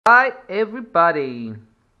Hi everybody!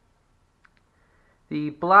 The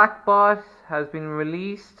BlackBot has been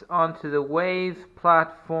released onto the Waves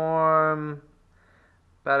platform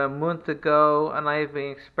about a month ago, and I've been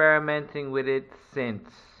experimenting with it since.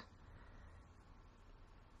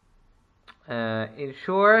 In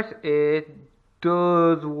short, it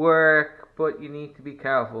does work, but you need to be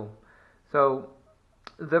careful. So,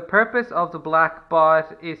 the purpose of the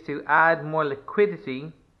BlackBot is to add more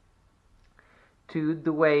liquidity to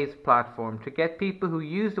the Waves platform, to get people who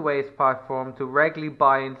use the Waves platform to regularly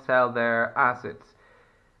buy and sell their assets.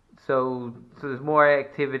 So there's more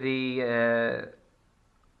activity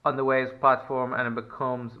on the Waves platform, and it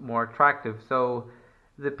becomes more attractive. So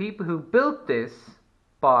the people who built this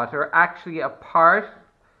bot are actually a part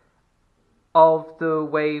of the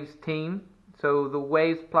Waves team. So the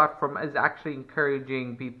Waves platform is actually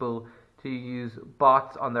encouraging people to use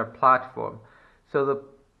bots on their platform. So the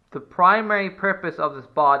primary purpose of this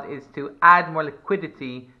bot is to add more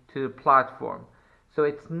liquidity to the platform. So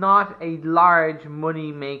it's not a large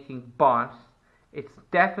money making bot. It's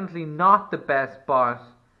definitely not the best bot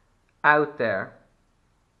out there.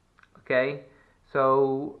 Okay,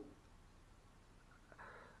 so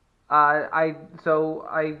I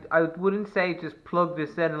wouldn't say just plug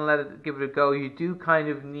this in and give it a go. You do kind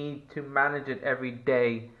of need to manage it every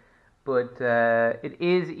day, but it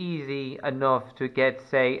is easy enough to get,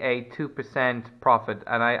 say, a 2% profit,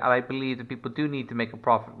 and I believe that people do need to make a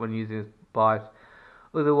profit when using this bot.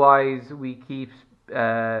 Otherwise, we keep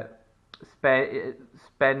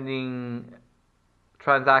spending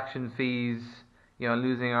transaction fees,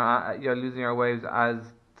 losing our waves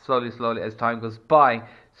as slowly as time goes by.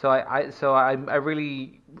 So I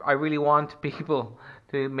really want people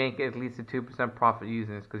to make at least a 2% profit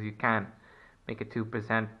using this, because you can make a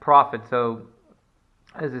 2% profit. So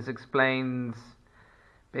as this explains,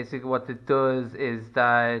 basically what it does is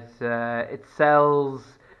that it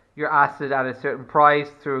sells your asset at a certain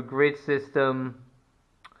price through a grid system.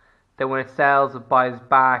 Then when it sells, it buys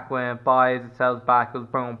back. When it buys, it sells back. It goes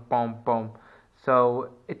boom, boom, boom.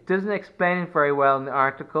 So it doesn't explain it very well in the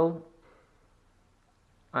article,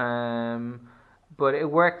 but it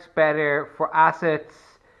works better for assets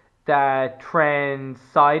that trend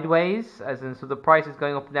sideways, as in, so the price is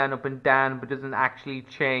going up and down, but doesn't actually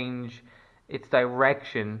change its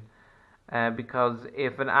direction. Because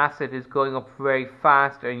if an asset is going up very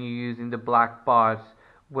fast and you're using the BlackBot,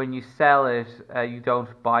 when you sell it, you don't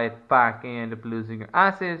buy it back and you end up losing your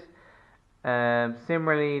asset.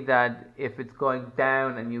 Similarly, that if it's going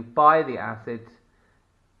down and you buy the asset,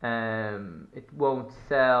 it won't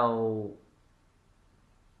sell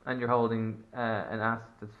and you're holding an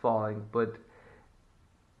asset that's falling. But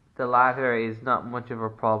the latter is not much of a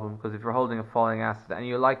problem, because if you're holding a falling asset and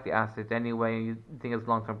you like the asset anyway and you think it's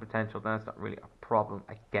long-term potential, then it's not really a problem,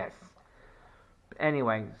 I guess. But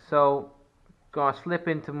anyway, so gonna slip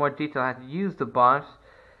into more detail how to use the bot.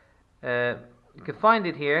 You can find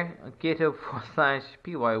it here on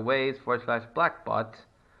github/pywaves/blackbot.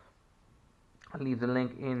 I'll leave the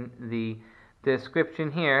link in the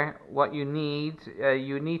description here. What you need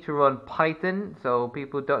to run Python. So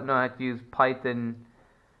people who don't know how to use Python,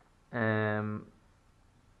 learn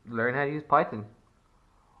how to use Python.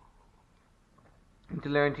 To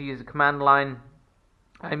learn to use the command line.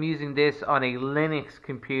 I'm using this on a Linux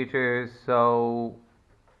computer, so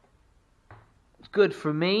it's good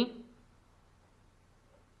for me.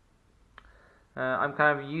 I'm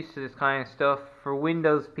kind of used to this kind of stuff. For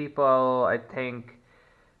Windows people, I think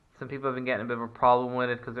some people have been getting a bit of a problem with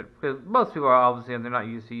it, because most people are obviously, they're not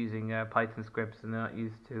used to using Python scripts, and they're not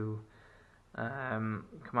used to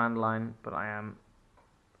command line, but I am.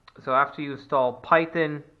 So after you install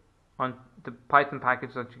Python on the Python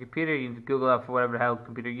package on your computer, you need to Google that for whatever the hell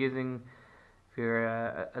computer you're using. If you're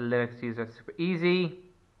a Linux user, it's super easy.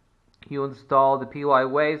 You install the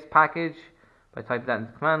pywaves package by typing that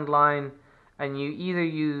into the command line, and you either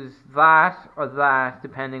use that or that,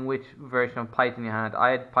 depending which version of Python you had.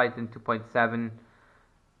 I had Python 2.7,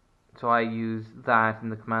 so I use that in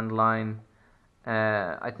the command line.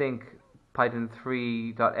 I think Python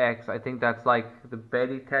 3.x, I think that's like the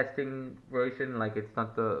beta testing version, like it's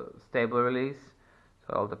not the stable release,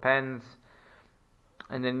 so it all depends.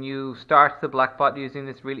 And then you start the BlackBot using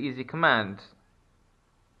this really easy command,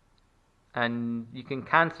 and you can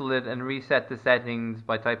cancel it and reset the settings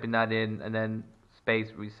by typing that in and then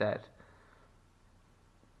space reset.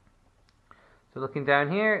 So looking down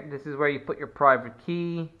here, this is where you put your private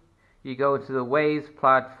key. You go to the Waves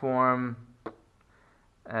platform,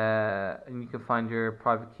 and you can find your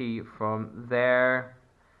private key from there.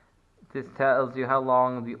 This tells you how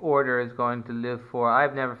long the order is going to live for.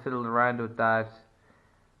 I've never fiddled around with that.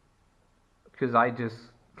 because I just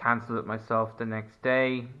cancelled it myself the next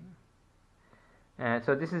day.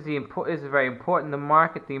 So this is very important. The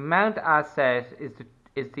market, the amount asset is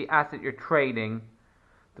the asset you're trading.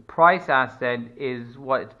 The price asset is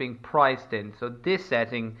what it's being priced in. So this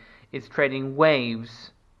setting is trading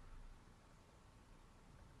waves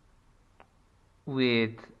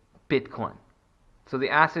with Bitcoin. So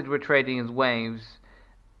the asset we're trading is waves,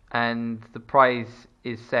 and the price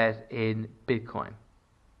is set in Bitcoin.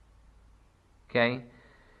 Okay,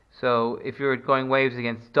 so if you're going waves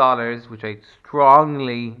against dollars, which I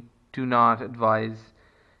strongly do not advise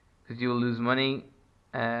because you will lose money,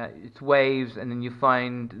 it's waves, and then you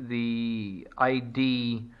find the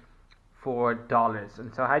ID for dollars.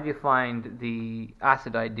 And so how do you find the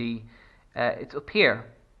asset ID? It's up here.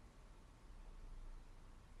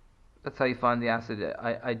 That's how you find the asset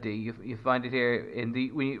ID. You find it here in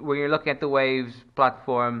the when you're looking at the Waves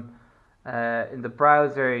platform in the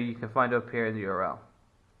browser. You can find it up here in the URL.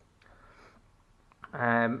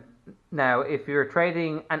 Now, if you're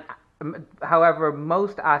trading, however,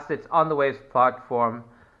 most assets on the Waves platform,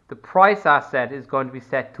 the price asset is going to be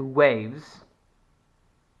set to Waves,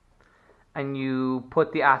 and you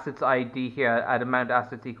put the assets ID here at amount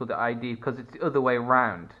assets equal to ID because it's the other way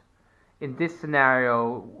around. In this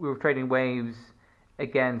scenario, we were trading waves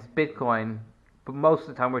against Bitcoin, but most of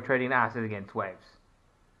the time we're trading assets against waves.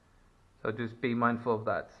 So just be mindful of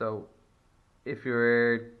that. So if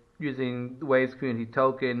you're using the Waves Community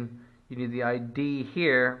Token, you need the ID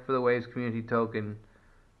here for the Waves Community Token,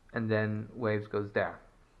 and then Waves goes there.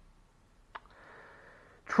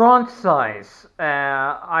 Tranche size.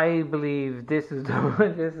 I believe this is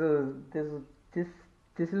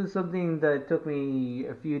this is something that took me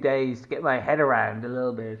a few days to get my head around a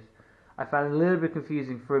little bit. I found it a little bit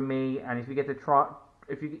confusing for me, and if you get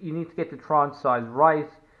you need to get the tranche size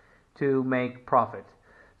right to make profit.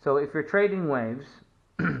 So if you're trading waves,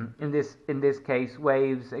 in this case,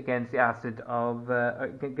 waves against the asset of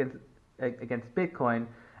against Bitcoin,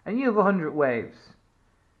 and you have 100 waves.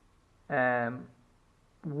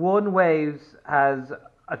 One waves has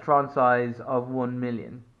a tranche size of 1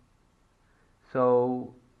 million.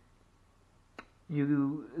 So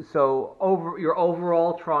your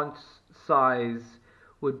overall tranche size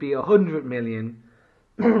would be 100 million,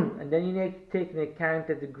 and then you need to take into account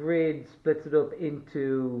that the grid splits it up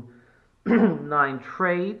into 9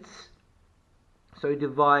 trades. So you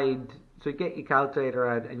get your calculator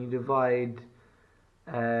out and you divide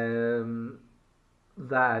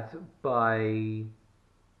that by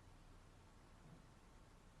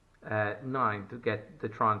 9 to get the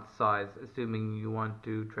tranche size, assuming you want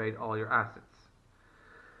to trade all your assets.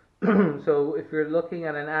 So if you're looking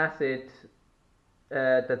at an asset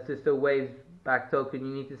that's just a wave-backed token,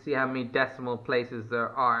 you need to see how many decimal places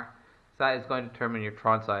there are. So that is going to determine your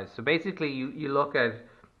tranche size. So basically, you look at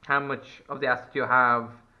how much of the asset you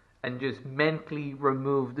have and just mentally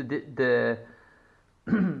remove the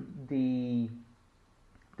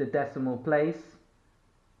decimal place.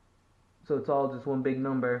 So it's all just one big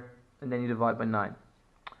number, and then you divide by 9.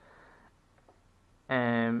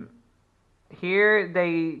 Here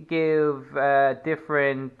they give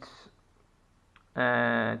different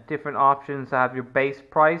options to have your base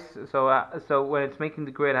price. So when it's making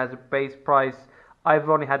the grid, it has a base price. I've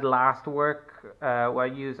only had last work where I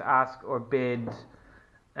use ask or bid.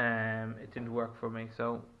 It didn't work for me.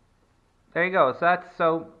 So there you go.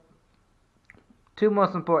 So two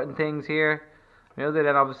most important things here. Other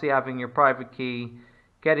than obviously having your private key,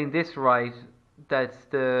 getting this right, that's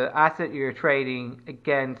the asset you're trading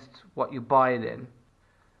against what you buy it in,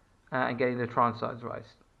 and getting the tranche size right.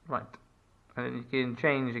 And then you can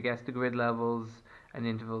change, I guess, the grid levels and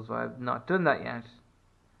intervals, but I've not done that yet.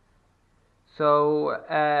 So,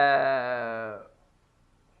 I'm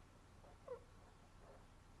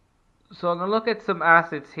going to look at some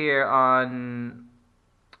assets here on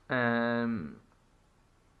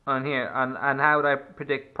here, and how would I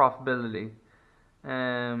predict profitability.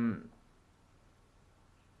 And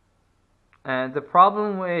the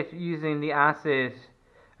problem with using the asset,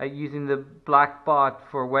 using the BlackBot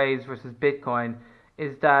for Waves versus Bitcoin,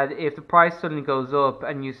 is that if the price suddenly goes up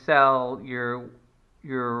and you sell your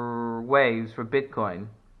Waves for Bitcoin,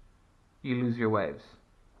 you lose your Waves.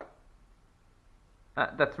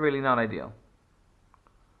 That's really not ideal.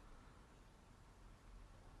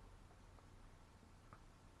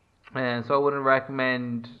 And so I wouldn't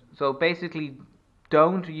recommend. So basically,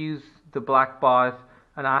 don't use the BlackBot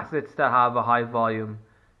on assets that have a high volume.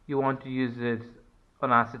 You want to use it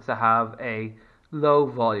on assets that have a low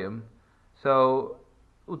volume. So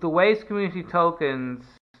with the Waves community tokens,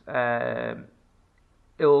 it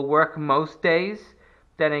will work most days,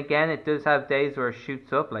 Then again, it does have days where it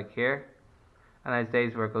shoots up like here, and has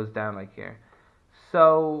days where it goes down like here.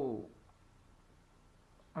 So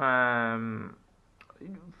for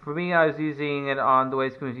me, I was using it on the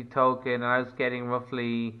Waves Community token, and I was getting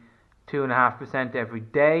roughly 2.5% every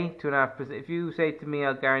day. 2.5%. If you say to me,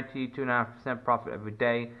 I'll guarantee you 2.5% profit every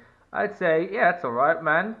day, I'd say, yeah, that's all right,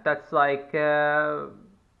 man. That's like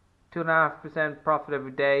 2.5% profit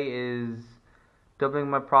every day is doubling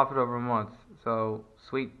my profit over a month. So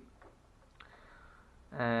sweet.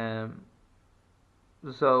 Um.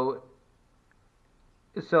 So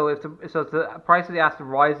if the price of the asset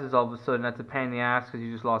rises all of a sudden, that's a pain in the ass because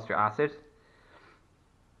you just lost your asset.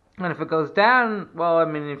 And if it goes down, well, I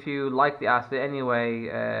mean, if you like the asset anyway,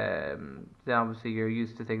 then obviously you're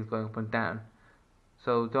used to things going up and down.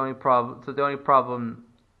 So the only problem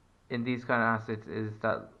in these kind of assets is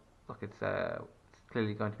that look, it's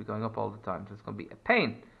clearly going to be going up all the time, so it's going to be a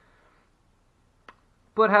pain.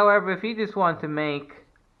 But however, if you just want to make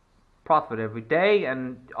profit every day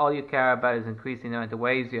and all you care about is increasing the amount of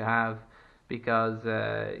waves you have, because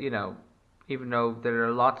even though there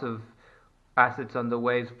are lots of assets on the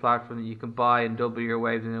Waves platform that you can buy and double your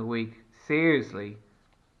waves in a week, seriously,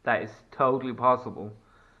 that is totally possible.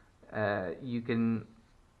 You can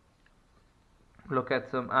look at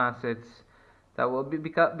some assets that will be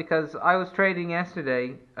because I was trading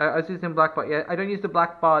yesterday. I was using BlackBot. Yeah, I don't use the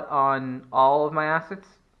BlackBot on all of my assets.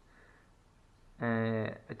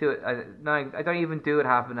 I do it. I don't even do it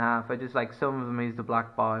half and half. I just like some of them use the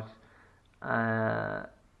BlackBot, and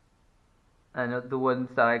the ones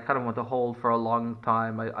that I kind of want to hold for a long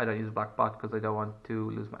time, I don't use BlackBot because I don't want to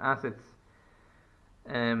lose my assets.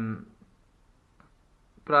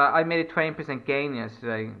 But I made a 20% gain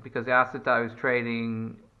yesterday because the asset that I was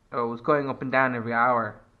trading was going up and down every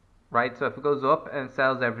hour, right? So if it goes up and it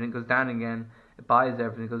sells everything, it goes down again, it buys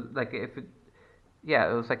everything. It goes like if it,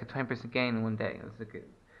 yeah, it was like a 20% gain in one day. It was like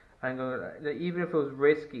even if it was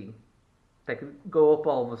risky, that could go up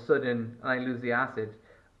all of a sudden and I lose the asset,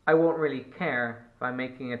 I won't really care if I'm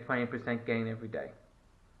making a 20% gain every day.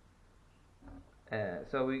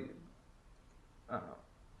 So we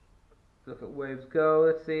look at Waves Go.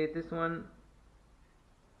 Let's see this one.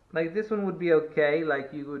 Like this one would be okay.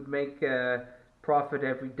 Like you would make a profit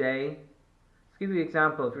every day. Let's give you an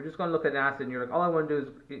example. If you're just going to look at an asset and you're like, all I want to do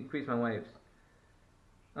is increase my waves.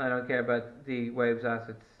 I don't care about the waves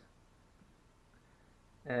assets.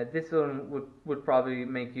 This one would probably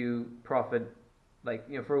make you profit like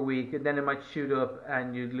for a week, and then it might shoot up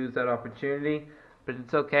and you'd lose that opportunity. But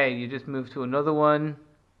it's okay. You just move to another one.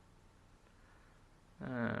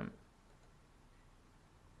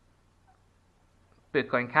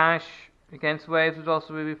 Bitcoin Cash against waves would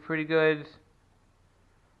also be pretty good.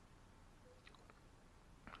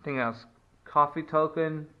 Anything else? Coffee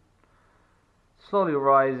token. Slowly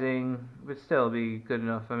rising, but still be good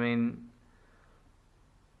enough. I mean,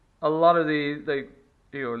 a lot of the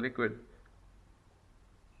liquid.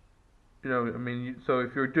 So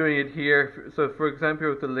if you're doing it here, so for example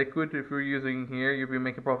with the liquid, if you're using here, you'll be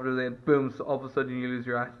making profit of it, boom, so all of a sudden you lose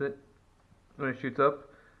your asset when it shoots up.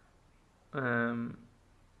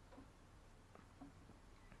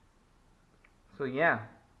 So yeah,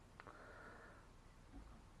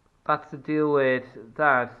 that's the deal with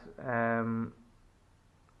that.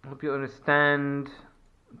 Hope you understand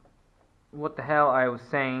what the hell I was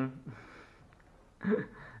saying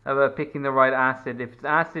about picking the right asset. If it's an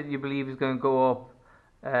asset you believe is going to go up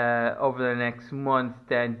over the next month,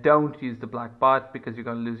 then don't use the BlackBot because you're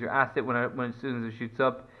going to lose your asset when as soon as it shoots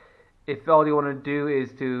up. If all you want to do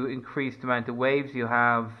is to increase the amount of waves you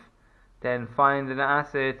have, then find an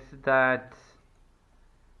asset that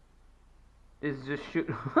is just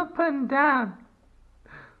shooting up and down.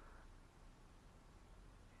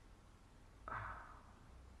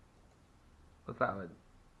 What's that one?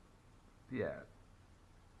 Yeah.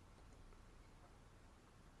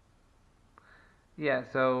 Yeah,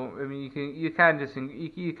 so I mean, you can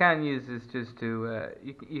use this just to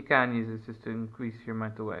you can use this just to increase your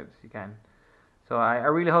amount of waves. You can. So I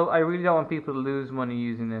really don't want people to lose money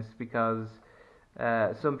using this because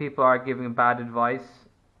some people are giving bad advice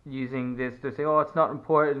using this. They say, oh, it's not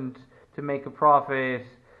important to make a profit.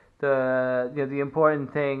 The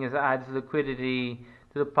important thing is it adds liquidity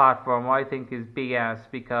to the platform. What I think is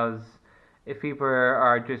BS because if people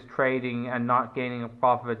are just trading and not gaining a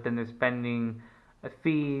profit, then they're spending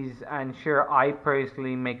fees, and sure, I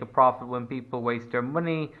personally make a profit when people waste their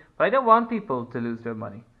money, but I don't want people to lose their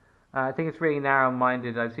money. I think it's really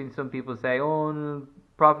narrow-minded. I've seen some people say, oh, no,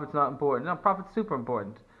 profit's not important. No, profit's super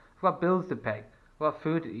important. I've got bills to pay. I've got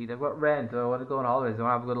food to eat. I've got rent. I want to go on holidays. I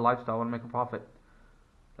want to have a good lifestyle. I want to make a profit.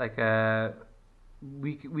 Like,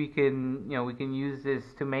 we can we can use this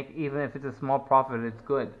to make, even if it's a small profit, it's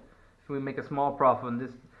good. If we make a small profit and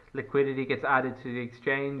this liquidity gets added to the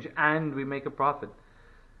exchange and we make a profit.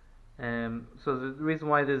 So the reason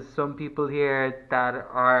why there's some people here that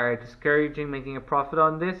are discouraging making a profit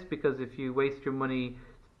on this, because if you waste your money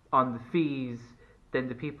on the fees, then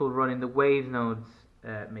the people running the wave nodes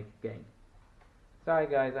make a gain. Sorry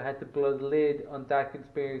guys, I had to blow the lid on that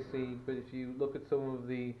conspiracy, but if you look at some of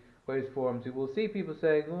the waves forums, you will see people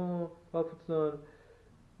saying, oh, profit's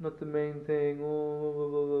not the main thing, oh, blah,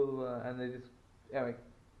 blah, blah, blah, and they just, anyway.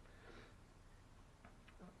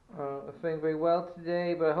 I'm feeling very well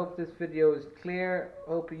today, but I hope this video is clear.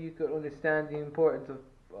 I hope you could understand the importance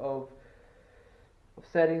of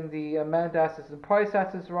setting the amount assets and price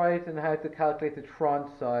assets right, and how to calculate the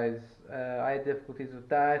tranche size. I had difficulties with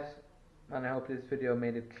that, and I hope this video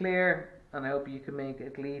made it clear, and I hope you can make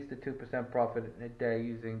at least a 2% profit in a day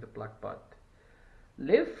using the BlackBot.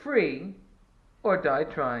 Live free or die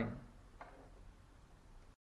trying.